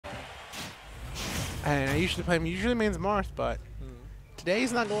And I usually play him. Usually mains Marth, but today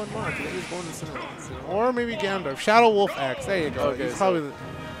he's not going Marth. Today he's going Incineroar. Or maybe Ganondorf. Shadowolfx. There you go. Okay, It's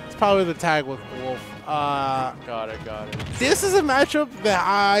probably the tag with Wolf. Got it. This is a matchup that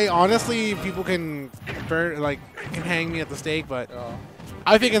I honestly people can can hang me at the stake, but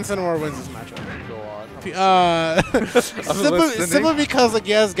I think Incineroar wins this matchup. Go on. Simply because, like,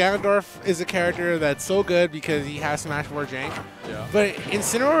 yes, Ganondorf is a character that's so good because he has Smash 4 jank. Yeah. But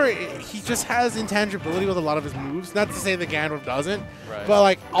Incineroar, he just has intangibility with a lot of his moves. Not to say that Ganondorf doesn't, but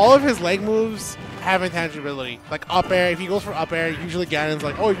like all of his leg moves have intangibility. Like up air, if he goes for up air, usually Ganon's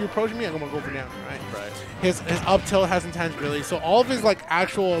like, oh, if you're approaching me, I'm gonna go for down, right? Right. His up tilt has intangibility, so all of his like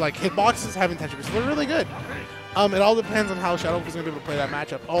actual like hitboxes have intangibility. So they're really good. It all depends on how Shadowolfx is gonna be able to play that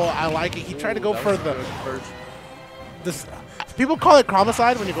matchup. Oh, I like it. He tried to go for this. People call it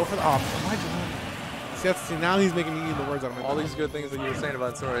Chromicide when you go for the. See, now he's making me eat the words out of my mouth. All these good things that you were saying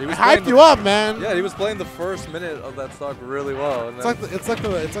about Incineroar. I hyped you up, man. Yeah, he was playing the first minute of that stock really well. And it's like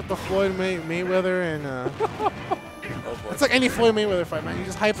the Floyd Mayweather and. It's like any Floyd Mayweather fight, man. You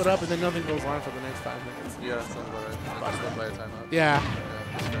just hype it up and then nothing goes on for the next 5 minutes. Yeah, sounds about right. Just play a timeout. Yeah.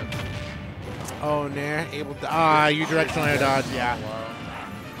 Yeah. Oh, Nair able to you directional air dodge. Yeah.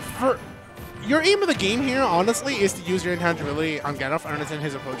 Wow. Your aim of the game here, honestly, is to use your intangibility on Ganondorf and understand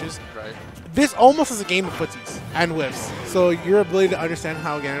his approaches. Right. This almost is a game of footsies and whiffs. So your ability to understand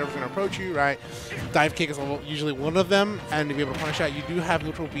how Ganondorf's going to approach you, right? Dive kick is usually one of them, and to be able to punish that, you do have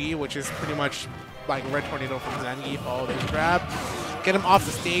neutral B, which is pretty much like Red Tornado from Zangief. Oh, there's grab. Get him off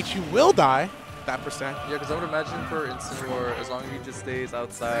the stage. You will die. That percent. Yeah, because I would imagine for Incineroar, as long as he just stays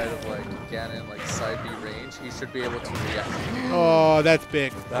outside of like Ganon, like side B range, he should be able to react. Oh, that's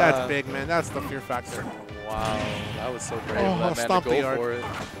big. That's big, man. That's the fear factor. Wow, that was so brave. Oh, that man stomp to the go yard. for it.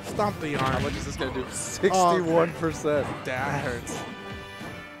 Stomp the yarn. How much is this gonna do? 61%. That hurts.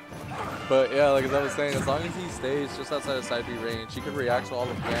 But yeah, like as I was saying, as long as he stays just outside of side B range, he can react to all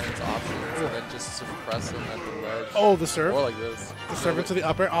of Ganon's options and then just suppress him at the ledge. Oh, the serve? Or like this. The serve into the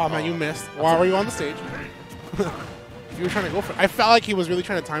upper. Oh, man, you missed. Why were you on the stage? If you were trying to go for it. I felt like he was really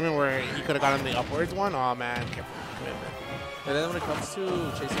trying to time it where he could have gotten the upwards one. Oh, man. Careful. Commitment. And then when it comes to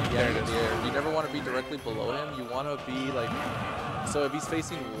chasing Ganon in the air, you never want to be directly below him. You want to be like... So if he's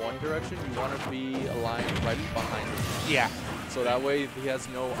facing one direction, you want to be aligned right behind him. Yeah. So that way he has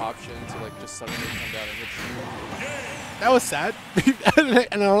no option to like just suddenly come down and hit you. That was sad.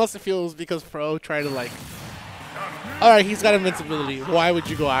 And unless it feels because Pro tried to like, alright, he's got invincibility. Why would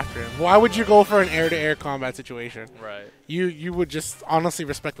you go after him? Why would you go for an air-to-air combat situation? Right. You would just honestly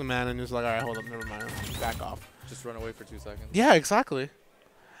respect the man and just like, alright, hold up, never mind. Back off. Just run away for 2 seconds. Yeah, exactly.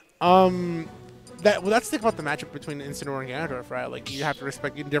 That's the thing about the matchup between Incineroar and Ganondorf, right? Like, you have to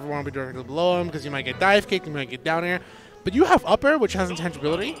respect, you never want to be directly below him because you might get dive kicked, you might get down air. But you have up air, which has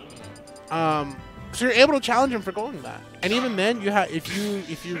intangibility, so you're able to challenge him for going that. And even then, you have if you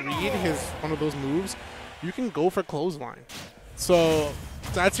read his one of those moves, you can go for clothesline. So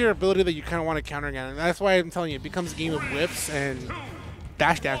that's your ability that you kind of want to counter again. And that's why I'm telling you, it becomes a game of whips and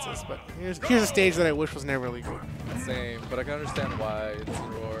dash dances. But here's a stage that I wish was never legal. Same, but I can understand why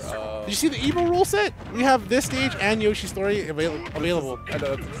Incineroar. Did you see the Evo rule set? We have this stage and Yoshi's Story available. I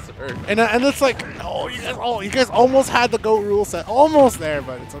know, it's absurd. And it's like, you guys almost had the GOAT rule set. Almost there,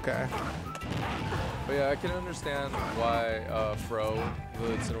 but it's okay. But yeah, I can understand why Fro, the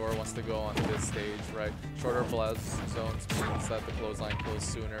Incineroar, wants to go on this stage, right? Shorter blast zones means that the clothesline closes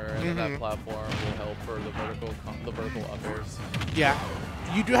sooner, and then that platform will help for the vertical up airs. Yeah.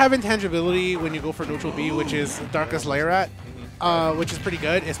 You do have intangibility when you go for neutral B, which is Darkest Layerat, which is pretty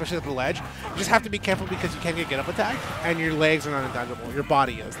good, especially at the ledge. You just have to be careful because you can get up attack, and your legs are not intangible. Your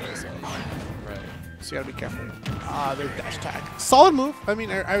body is, though. So. Right. So you gotta be careful. There's dash tag. Solid move. I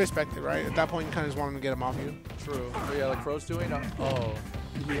mean, I respect it, right? At that point, you kind of just want him to get him off you. True. But yeah, like Fro's doing, he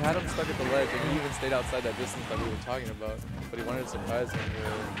had him stuck at the ledge, and he even stayed outside that distance that we were talking about. But he wanted to surprise him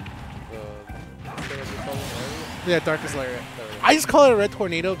with yeah, Darkest Lariat. I just call it a Red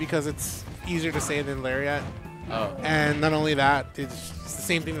Tornado because it's easier to say than Lariat. Oh. And not only that, it's the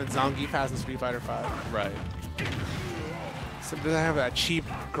same thing that Zangief has in Street Fighter V. Right. So it doesn't have that cheap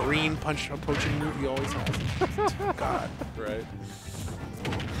green punch approaching move he always has. God. Right.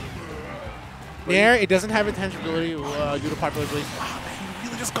 There, it doesn't have intangibility due to popular belief. Wow, man, you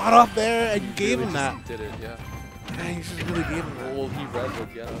really just got up there and you gave him that. Did it, yeah. Man, you just really gave him that. Well, he read it,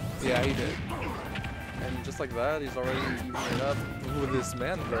 yeah. Yeah, he did. And just like that, he's already evening it up with this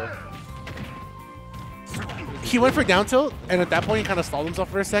man, bro. He went for down tilt, and at that point he kind of stalled himself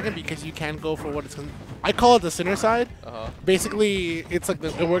for a second because you can go for what it's. I call it the center side. Basically, it's like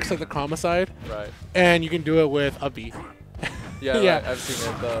it works like the Chroma side. Right. And you can do it with a B. Yeah, Yeah. right, I've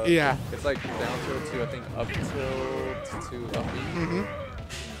seen it. Yeah. It's like down tilt to, I think, up tilt to up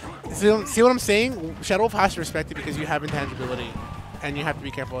B. See what I'm saying? Shadowolf has to respect it because you have intangibility. And you have to be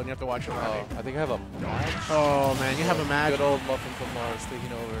careful and you have to watch your landing. I think I have a match. Oh, man, you have a match. Good old Muffin from Mars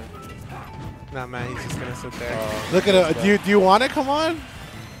taking over. Nah, man, he's just going to sit there. Look at it. Do you want it? Come on.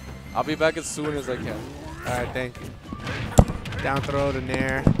 I'll be back as soon as I can. All right, thank you. Down throw to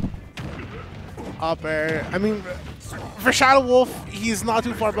Nair. Up air. I mean, for Shadowolf, he's not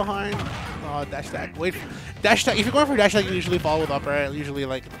too far behind. Oh, dash attack. Wait. Dash attack. If you're going for dash attack, you usually follow with up air. Usually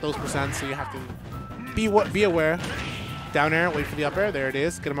like those percents, so you have to be aware. Down air, wait for the up air. There it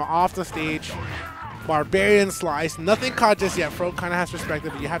is. Get him off the stage. Barbarian slice. Nothing caught just yet. Fro kind of has to respect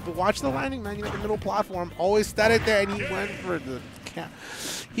it, but you have to watch the landing, man. You got the middle platform. Always static there, and he went for the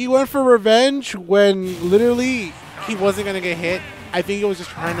He went for revenge when literally he wasn't going to get hit. I think he was just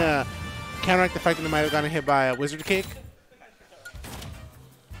trying to counteract the fact that he might have gotten hit by a wizard kick.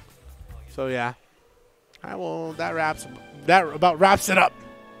 So yeah. All right, well, that about wraps it up.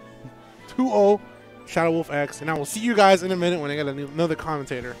 2-0 Shadowolfx, and I will see you guys in a minute when I get another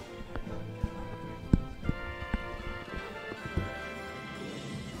commentator.